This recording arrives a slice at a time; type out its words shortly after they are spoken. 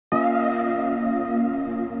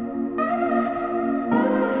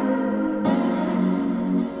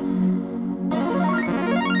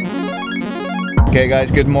Okay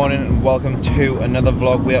guys, good morning and welcome to another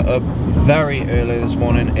vlog. We are up very early this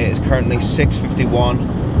morning. It is currently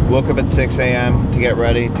 6:51. Woke up at 6 AM to get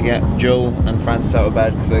ready to get Joel and Francis out of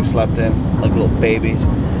bed because they slept in like little babies.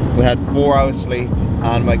 We had 4 hours sleep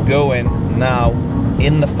and we're going now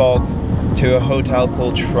in the fog to a hotel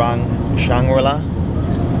called Shangri-La,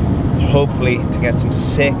 hopefully to get some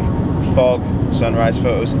sick fog sunrise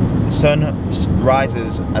photos. The sun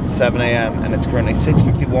rises at 7 AM and it's currently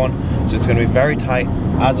 6:51, so it's going to be very tight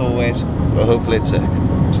as always, but hopefully it's sick.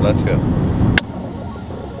 So let's go.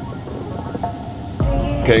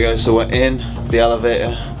 Okay guys, so we're in the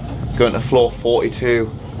elevator going to floor 42.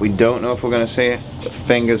 We don't know if we're going to see it, but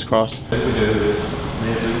fingers crossed. If we do,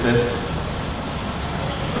 maybe this.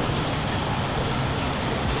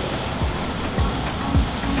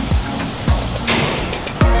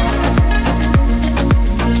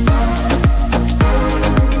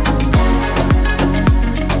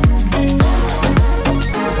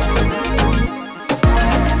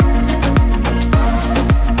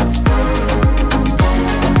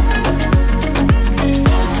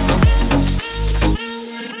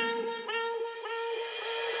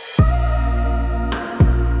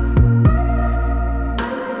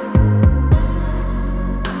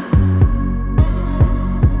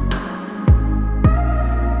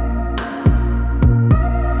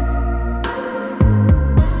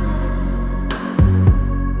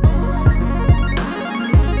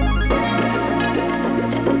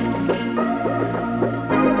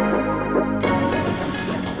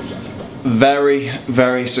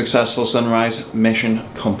 Very successful sunrise mission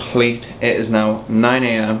complete. It is now 9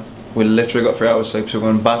 AM. We literally got 3 hours sleep, so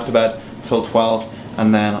we're going back to bed till 12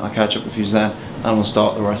 and then I'll catch up with you then and we'll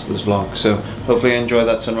start the rest of this vlog. So hopefully you enjoyed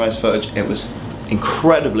that sunrise footage. It was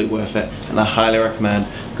incredibly worth it and I highly recommend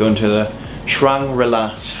going to the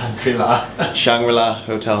Shangri-La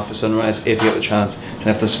hotel for sunrise if you get the chance, and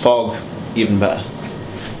if there's fog, even better.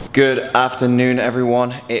 Good afternoon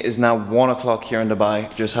everyone. It is now 1 o'clock here in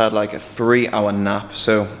Dubai. Just had like a 3-hour nap,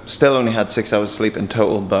 so still only had 6 hours sleep in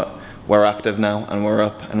total, but we're active now and we're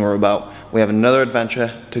up and we're about. We have another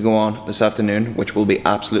adventure to go on this afternoon, which will be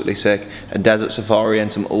absolutely sick. A desert safari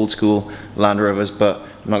and some old school Land Rovers, but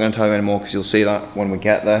I'm not going to tell you anymore because you'll see that when we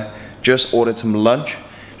get there. Just ordered some lunch.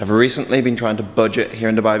 I've recently been trying to budget here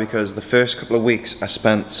in Dubai because the first couple of weeks I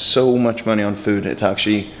spent so much money on food, it's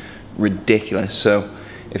actually ridiculous. So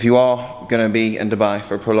if you are going to be in Dubai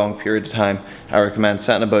for a prolonged period of time, I recommend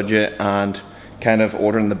setting a budget and kind of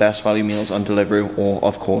ordering the best value meals on delivery, or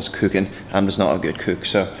of course cooking. I'm just not a good cook.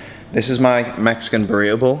 So this is my Mexican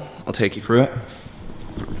burrito bowl. I'll take you through it.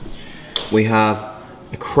 We have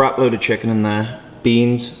a crap load of chicken in there,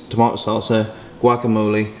 beans, tomato salsa,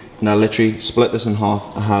 guacamole, and I literally split this in half.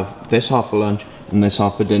 I have this half for lunch and this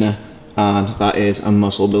half for dinner, and that is a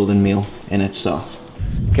muscle building meal in itself.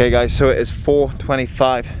 Okay guys, so it is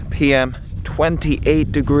 4:25 PM,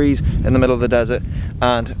 28 degrees in the middle of the desert,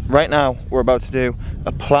 and right now we're about to do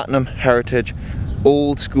a Platinum Heritage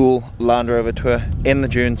old school Land Rover tour in the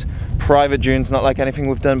dunes. Private dunes, not like anything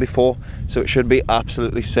we've done before, so it should be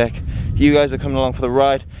absolutely sick. You guys are coming along for the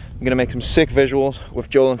ride. I'm gonna make some sick visuals with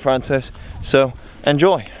Joel and Francis, so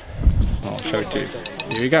enjoy. I'll show it to you.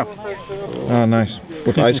 Here you go. Oh nice,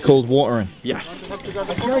 with ice cold water in. Yes.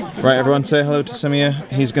 Right, everyone say hello to Samir.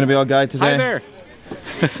 He's going to be our guide today. Hi there.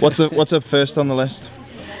 What's up first on the list?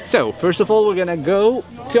 So, first of all, we're gonna go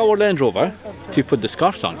to our Land Rover to put the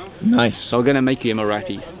scarves on. Nice. So we're gonna make you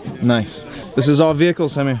Emiratis. Nice. This is our vehicle,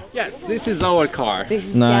 Samir. Yes, this is our car. This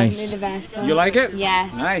is nice. definitely the best one. You like it? Yeah.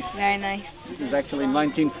 Nice. Very nice. This is actually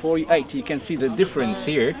 1948. You can see the difference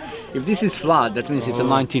here. If this is flat, that means it's a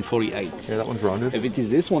 1948. Yeah, that one's rounded. If it is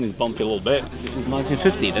this one is bumpy a little bit, this is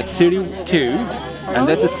 1950. That's 32, and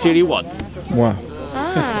that's a 31. Wow.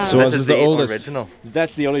 Ah. So this is the oldest. Original.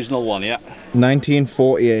 That's the original one, yeah.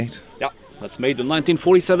 1948. Yeah, that's made in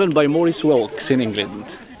 1947 by Maurice Wilkes in England.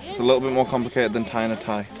 It's a little bit more complicated than tying a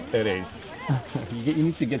tie. It is. You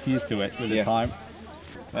need to get used to it with the time.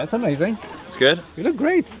 That's amazing. It's good. You look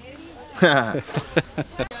great. I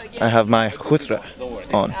have my khutra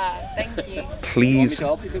on. Thank you. Please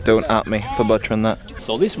don't at me for butchering that.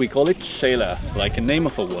 So this we call it Shayla, like a name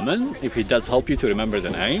of a woman. If it does help you to remember the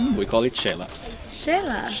name, we call it Shayla.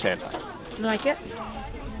 Shayla. Shayla. You like it?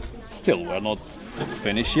 Still, we're not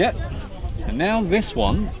finished yet. And now this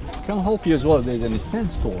one can help you as well if there's any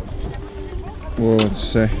sandstorm. Whoa, it's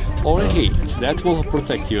sick. Or a heat. That will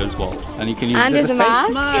protect you as well. And you can use And it as a there's a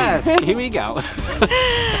face mask. Here we go.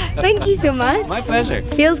 Thank you so much. My pleasure.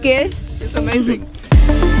 Feels good. It's amazing.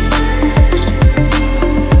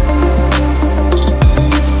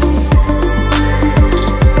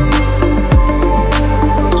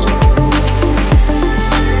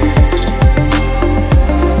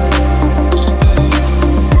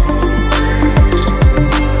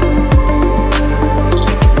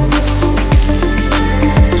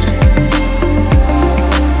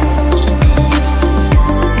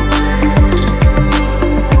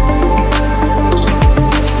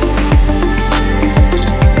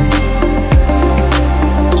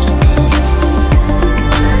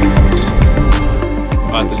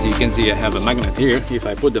 can see I have a magnet here. If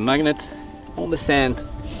I put the magnet on the sand,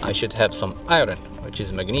 I should have some iron, which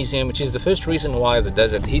is magnesium, which is the first reason why the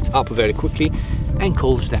desert heats up very quickly and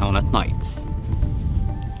cools down at night.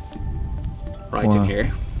 Right in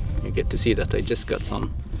here, you get to see that I just got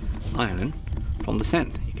some iron from the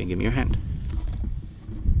sand. You can give me your hand.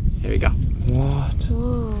 Here we go. What?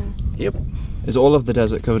 Whoa. Yep. Is all of the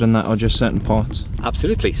desert covered in that, or just certain parts?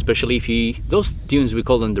 Absolutely, especially if you, those dunes, we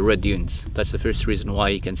call them the red dunes. That's the first reason why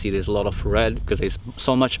you can see there's a lot of red, because there's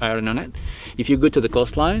so much iron on it. If you go to the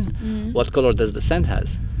coastline, what color does the sand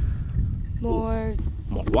has? More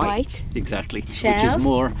White. Exactly. Shells?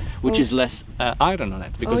 Which is less iron on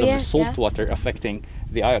it because of the salt water affecting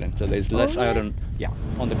the iron. So there's less iron,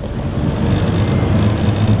 on the coastline.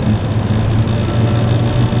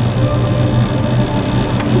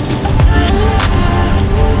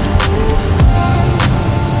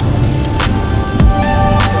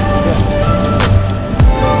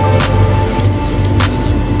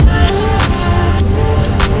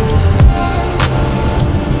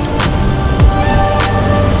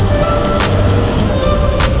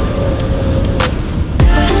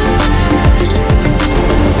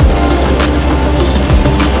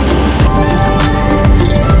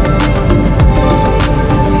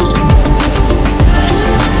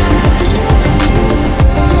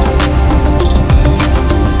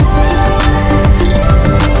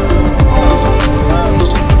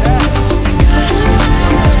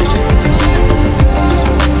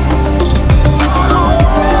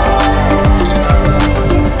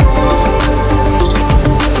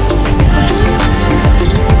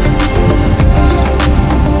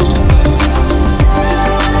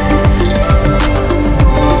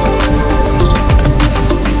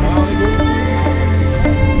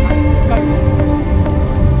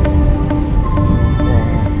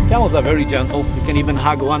 Camels are very gentle. You can even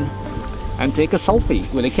hug one and take a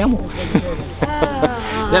selfie with a camel.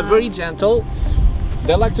 They're very gentle.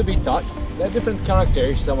 They like to be touched. They're different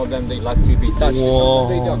characters. Some of them they like to be touched, some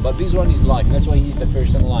they don't. But this one is like, that's why he's the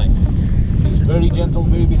first in line. He's very gentle,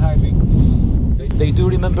 very behaving. They do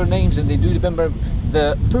remember names, and they do remember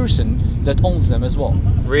the person that owns them as well.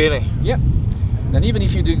 Really? Yeah. And even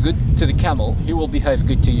if you do good to the camel, he will behave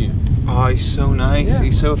good to you. Oh, he's so nice. Yeah.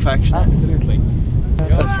 He's so affectionate. Absolutely.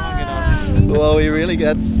 Well, he really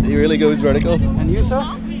goes vertical. And you, sir?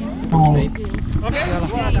 Whoa!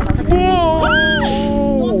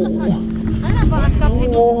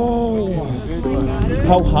 Whoa!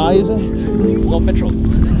 How high is it? Low petrol.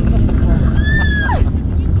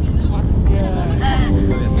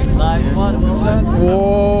 Nice one.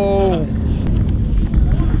 Whoa!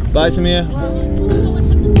 Bye, Samir.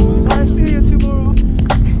 I'll see you tomorrow.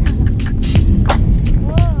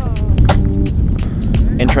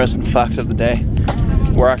 Interesting fact of the day,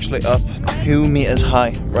 we're actually up 2 meters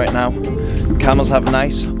high right now. Camels have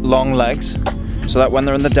nice long legs, so that when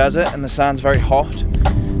they're in the desert and the sand's very hot,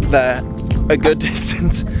 they're a good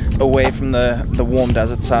distance away from the warm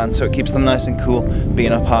desert sand, so it keeps them nice and cool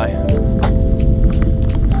being up high.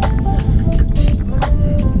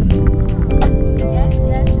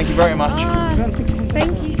 Thank you very much.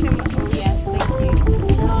 Thank you so much. Yes, thank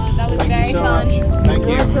you. That was very fun. Thank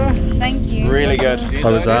you. Thank you. Really good.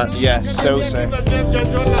 How was that? Yes, so safe.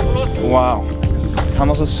 Wow.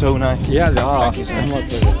 Camels are so nice. Yeah, they are. Thank you so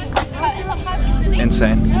much.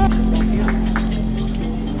 Insane.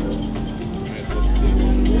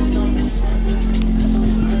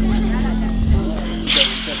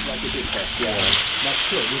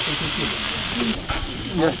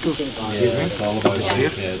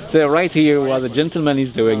 So right here, what the gentleman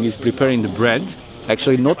is doing is preparing the bread.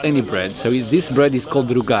 Actually, not any bread. So this bread is called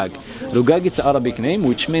rugag. Rugag, it's an Arabic name,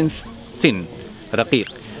 which means thin, raqiq.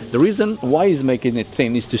 The reason why he's making it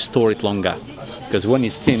thin is to store it longer. Because when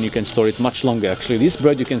it's thin, you can store it much longer. Actually, this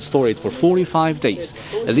bread, you can store it for 45 days.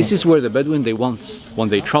 And this is where the Bedouin, when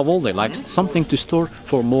they travel, they like something to store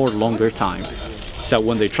for more longer time. So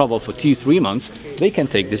when they travel for 2-3 months, they can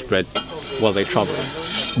take this bread while they travel.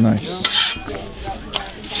 Nice.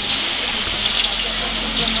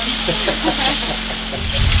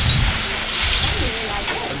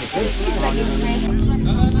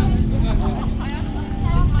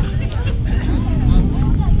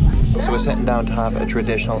 So we're sitting down to have a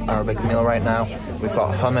traditional Arabic meal right now. We've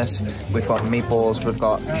got hummus, we've got meatballs, we've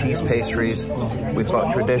got cheese pastries, we've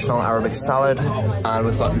got traditional Arabic salad, and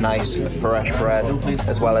we've got nice fresh bread,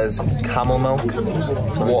 as well as camel milk,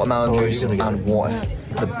 watermelon juice, and water.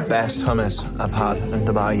 The best hummus I've had in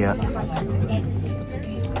Dubai yet.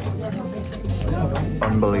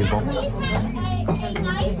 Unbelievable.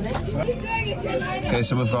 Okay,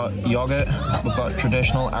 so we've got yogurt, we've got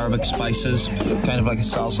traditional Arabic spices, kind of like a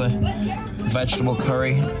salsa, vegetable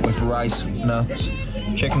curry with rice, nuts,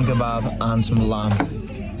 chicken kebab, and some lamb.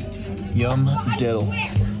 Yum dill.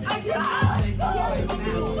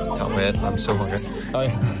 Can't wait, I'm so hungry. Oh,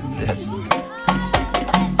 Yes.